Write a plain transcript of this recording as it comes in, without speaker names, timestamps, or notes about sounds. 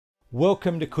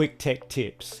Welcome to Quick Tech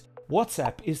Tips.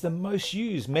 WhatsApp is the most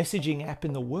used messaging app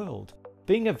in the world,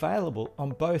 being available on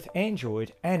both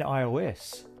Android and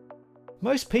iOS.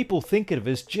 Most people think of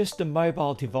it as just a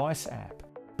mobile device app,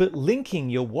 but linking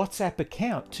your WhatsApp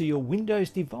account to your Windows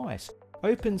device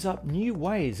opens up new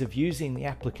ways of using the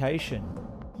application.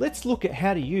 Let's look at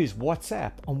how to use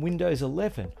WhatsApp on Windows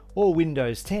 11 or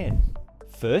Windows 10.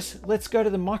 First, let's go to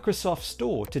the Microsoft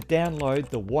Store to download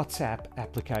the WhatsApp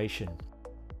application.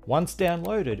 Once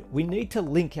downloaded, we need to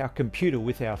link our computer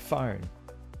with our phone.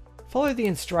 Follow the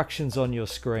instructions on your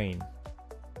screen.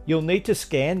 You'll need to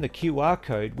scan the QR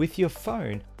code with your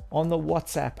phone on the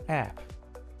WhatsApp app.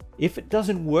 If it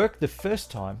doesn't work the first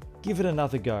time, give it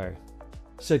another go.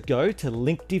 So go to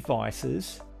Link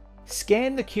Devices,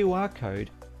 scan the QR code,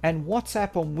 and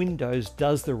WhatsApp on Windows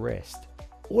does the rest,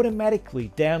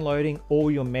 automatically downloading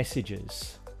all your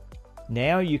messages.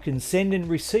 Now you can send and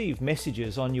receive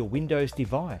messages on your Windows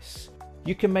device.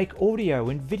 You can make audio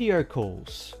and video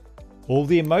calls. All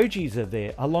the emojis are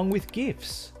there along with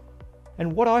GIFs.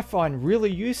 And what I find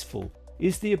really useful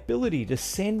is the ability to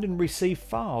send and receive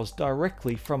files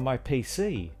directly from my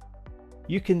PC.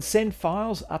 You can send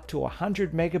files up to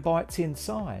 100 megabytes in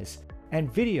size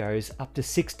and videos up to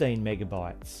 16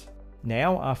 megabytes.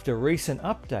 Now, after recent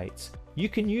updates, you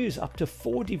can use up to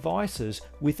 4 devices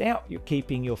without you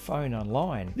keeping your phone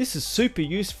online. This is super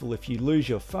useful if you lose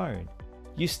your phone.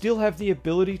 You still have the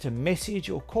ability to message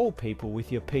or call people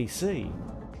with your PC.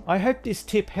 I hope this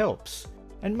tip helps,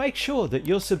 and make sure that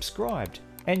you're subscribed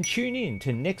and tune in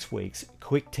to next week's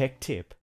Quick Tech Tip.